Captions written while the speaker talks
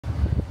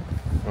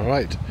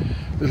Alright,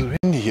 a little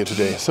windy here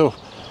today. So,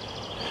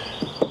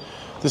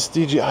 this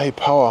DJI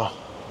powerhouse,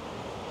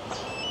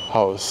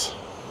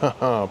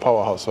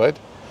 powerhouse, right?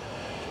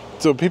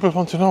 So people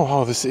want to know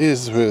how this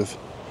is with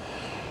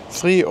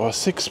 3 or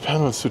 6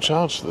 panels to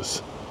charge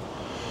this.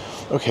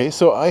 Okay,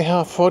 so I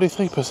have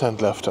 43%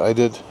 left. I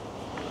did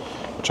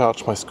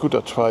charge my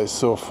scooter twice,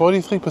 so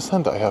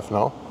 43% I have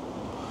now.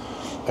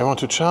 I want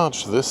to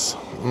charge this.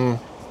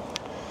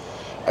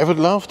 I would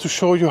love to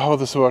show you how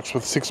this works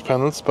with 6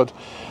 panels, but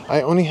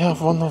I only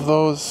have one of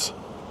those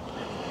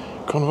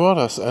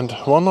converters, and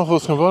one of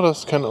those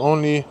converters can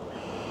only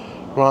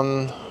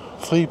run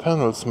 3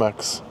 panels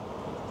max.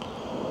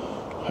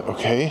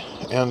 Okay,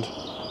 and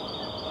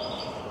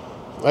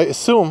I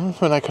assume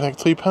when I connect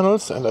 3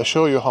 panels and I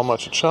show you how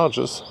much it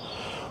charges,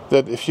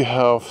 that if you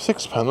have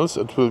 6 panels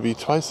it will be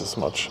twice as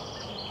much.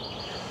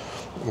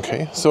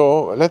 Okay,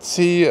 so let's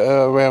see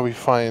where we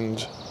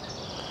find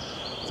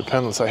the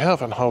panels I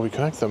have and how we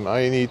connect them.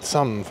 I need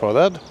sun for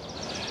that.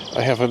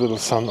 I have a little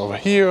sun over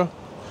here,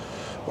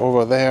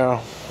 over there.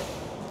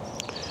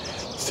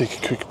 Let's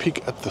take a quick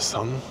peek at the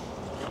sun.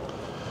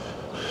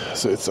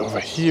 So it's over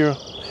here,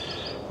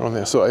 on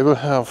there. So I will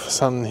have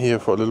sun here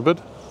for a little bit.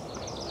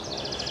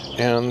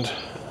 And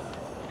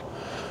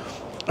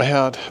I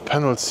had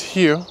panels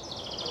here.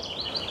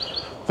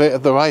 They're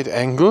at the right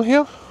angle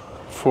here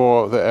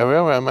for the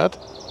area where I'm at.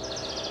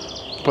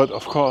 But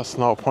of course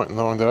now pointing in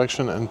the wrong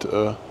direction, and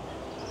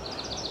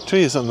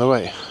tree is on the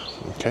way.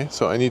 Okay,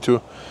 so I need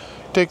to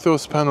take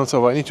those panels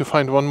over. I need to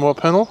find one more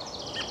panel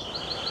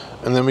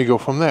and then we go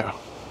from there.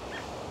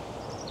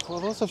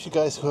 For those of you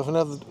guys who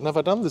have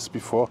never done this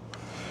before,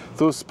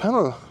 those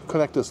panel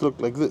connectors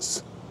look like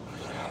this.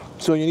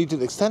 So you need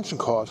an extension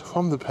cord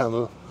from the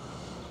panel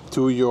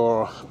to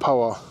your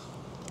power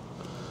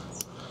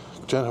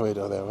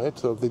generator there, right?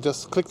 So they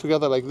just click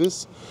together like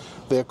this.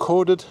 They're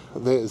coded.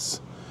 There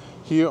is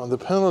here on the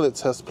panel, it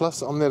says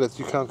plus on there, that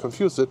you can't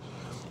confuse it.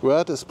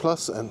 Red is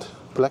plus and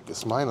black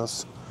is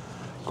minus,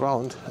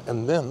 ground.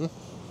 And then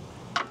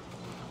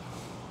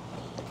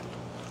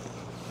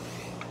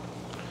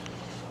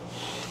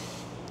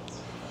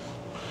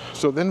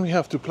we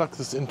have to plug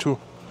this into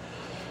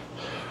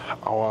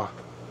our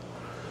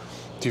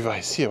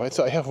device here, right?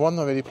 So I have one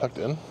already plugged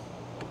in.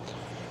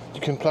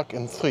 You can plug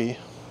in 3,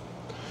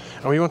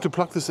 and we want to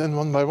plug this in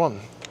one by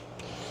one.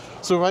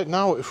 So right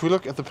now, if we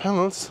look at the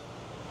panels,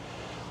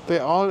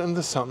 they're all in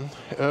the sun.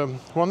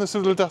 One is a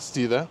little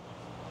dusty there.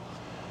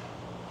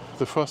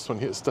 The first one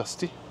here is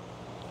dusty,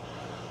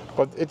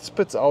 but it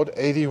spits out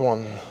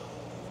 81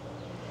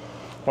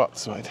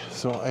 watts, right?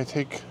 So I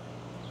take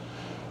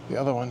the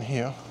other one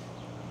here,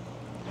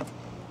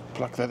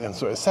 plug that in.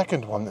 So a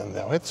second one in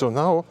there, right? So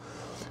now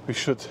we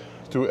should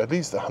do at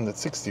least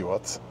 160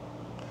 watts.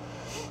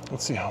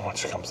 Let's see how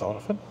much comes out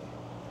of it.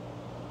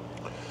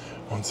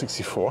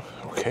 164,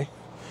 okay.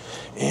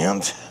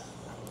 And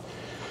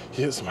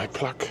here's my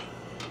plug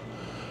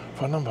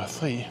for number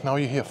 3. Now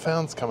you hear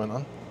fans coming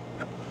on.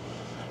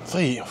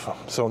 3 of them.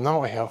 So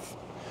now I have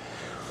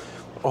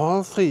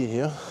all 3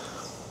 here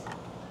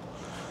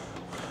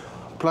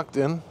plugged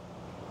in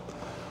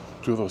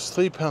to those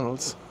 3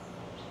 panels.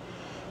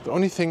 The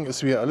only thing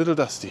is we are a little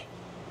dusty.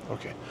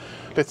 Okay,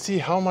 let's see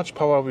how much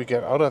power we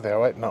get out of there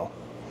right now.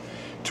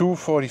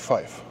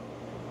 245.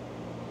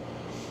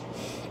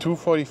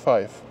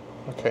 245.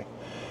 Okay.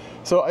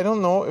 So I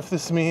don't know if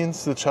this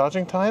means the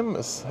charging time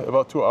is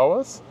about 2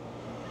 hours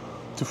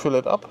to fill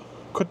it up.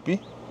 Could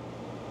be.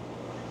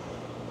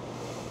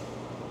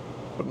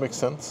 Would make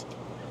sense.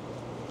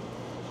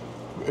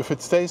 If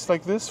it stays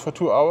like this for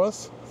 2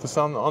 hours, the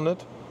sun on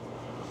it,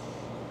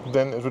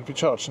 then it would be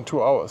charged in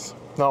 2 hours.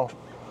 Now,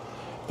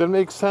 that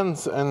makes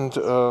sense and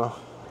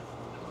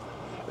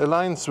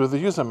aligns with the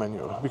user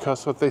manual,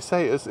 because what they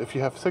say is if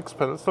you have 6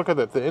 panels, look at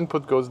that, the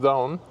input goes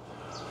down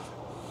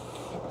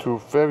to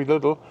very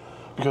little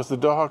because the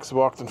dogs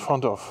walked in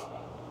front of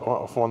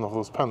one of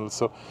those panels.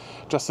 So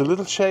just a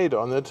little shade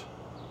on it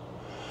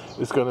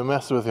is going to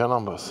mess with your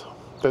numbers.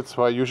 That's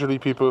why usually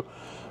people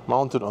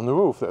mount it on the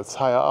roof that's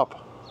higher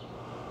up,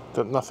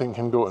 that nothing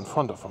can go in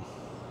front of them.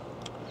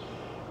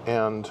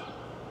 And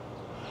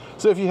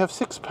so if you have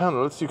 6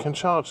 panels, you can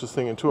charge this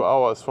thing in 2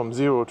 hours from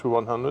 0 to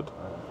 100.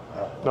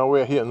 Now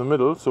we're here in the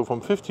middle, so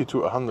from 50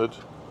 to 100,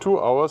 2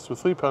 hours with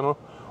 3 panels,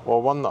 or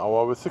 1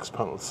 hour with 6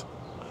 panels.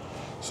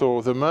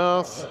 So the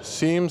math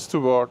seems to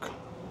work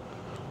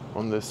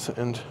on this,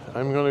 and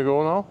I'm gonna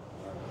go now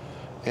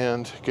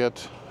and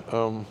get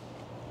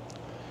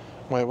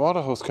my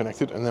water hose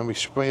connected, and then we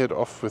spray it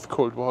off with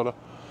cold water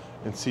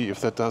and see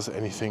if that does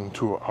anything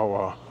to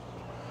our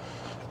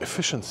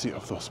efficiency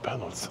of those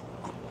panels.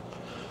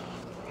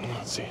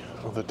 Let's see.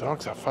 Oh, the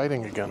dogs are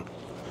fighting again.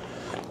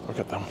 Look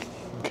at them.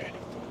 Okay.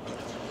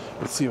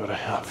 Let's see what I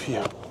have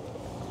here.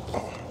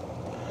 Oh,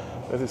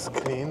 that is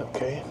clean.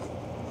 Okay.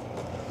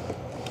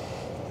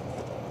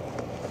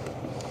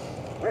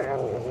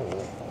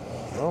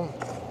 Oh.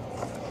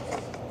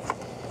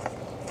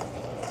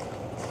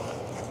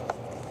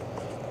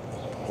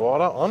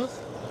 Water on.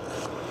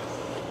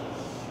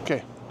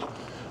 Okay.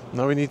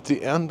 Now we need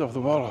the end of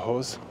the water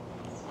hose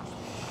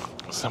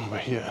somewhere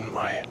here in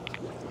my...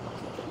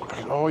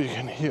 Oh, you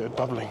can hear it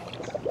bubbling.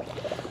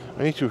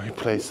 I need to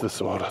replace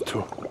this water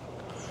too.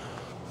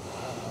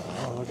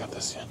 Oh, look at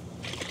this here.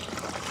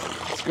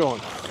 It's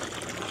going.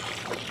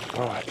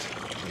 Alright.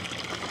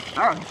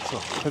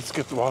 So, let's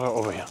get the water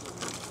over here.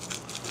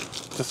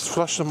 Just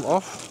flush them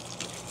off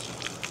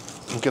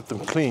and get them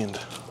cleaned.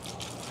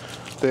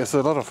 There's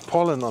a lot of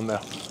pollen on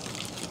there.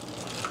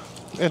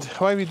 And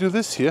why we do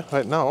this here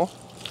right now,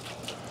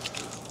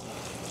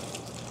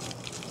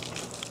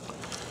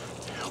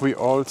 we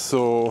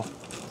also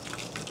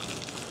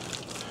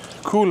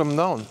cool them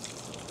down.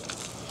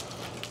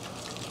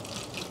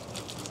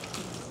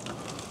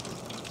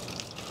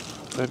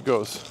 There it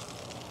goes.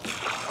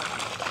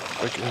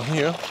 Back in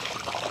here.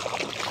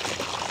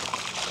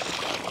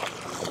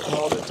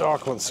 Oh, the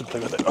dog wants to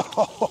play with it.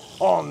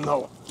 Oh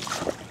no.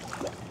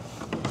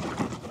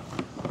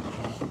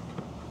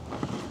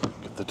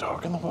 Get the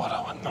dog in the water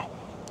one now.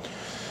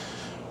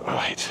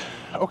 Alright,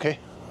 okay.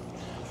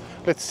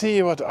 Let's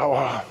see what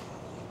our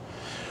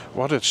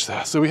wattage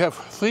there. So we have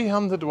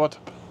 300 watt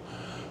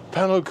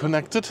panel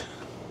connected.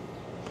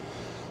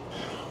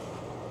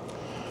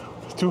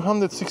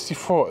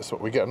 264 is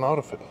what we're getting out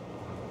of it.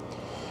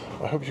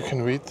 I hope you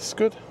can read this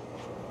good.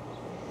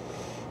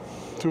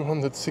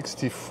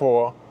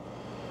 264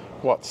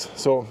 watts.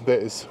 So there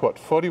is what,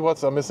 40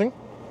 watts are missing.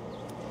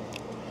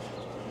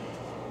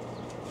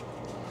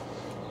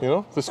 You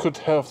know, this could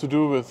have to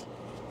do with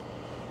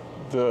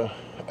the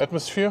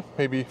atmosphere,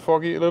 maybe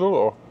foggy a little,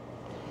 or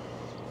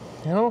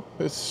you know,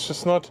 it's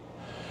just not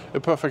a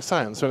perfect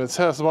science. When it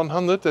says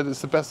 100, that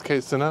is the best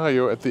case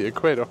scenario at the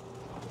equator.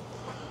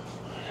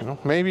 You know,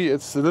 maybe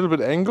it's a little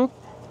bit angle,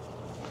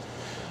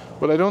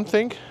 but I don't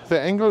think the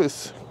angle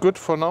is good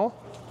for now.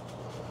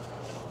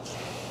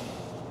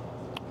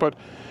 But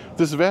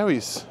this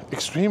varies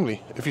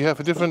extremely. If you have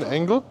a different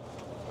angle,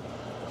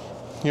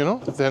 you know,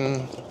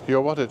 then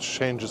your wattage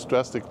changes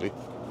drastically.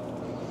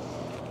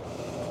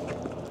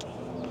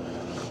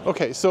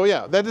 Okay, so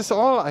yeah, that is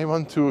all I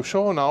want to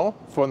show now,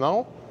 for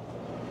now.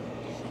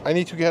 I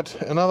need to get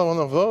another one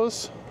of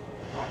those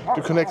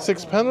to connect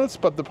 6 panels,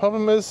 but the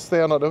problem is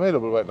they are not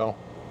available right now.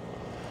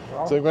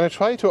 So I'm going to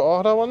try to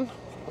order one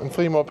and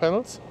 3 more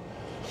panels,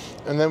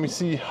 and then we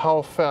see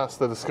how fast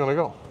that is going to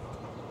go.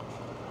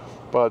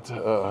 But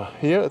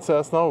here it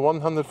says now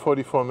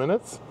 144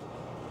 minutes.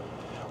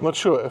 I'm not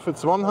sure if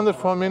it's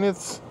 104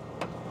 minutes.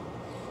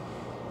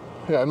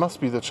 Yeah, it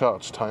must be the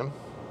charge time.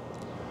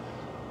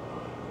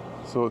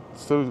 So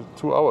it's still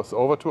 2 hours,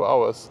 over 2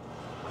 hours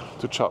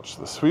to charge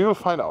this. We will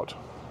find out.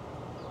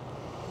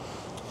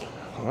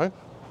 Alright.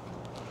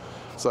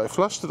 So I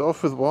flushed it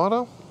off with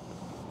water.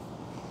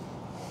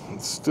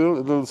 It's still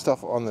a little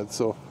stuff on it,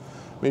 so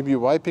maybe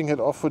wiping it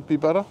off would be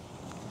better.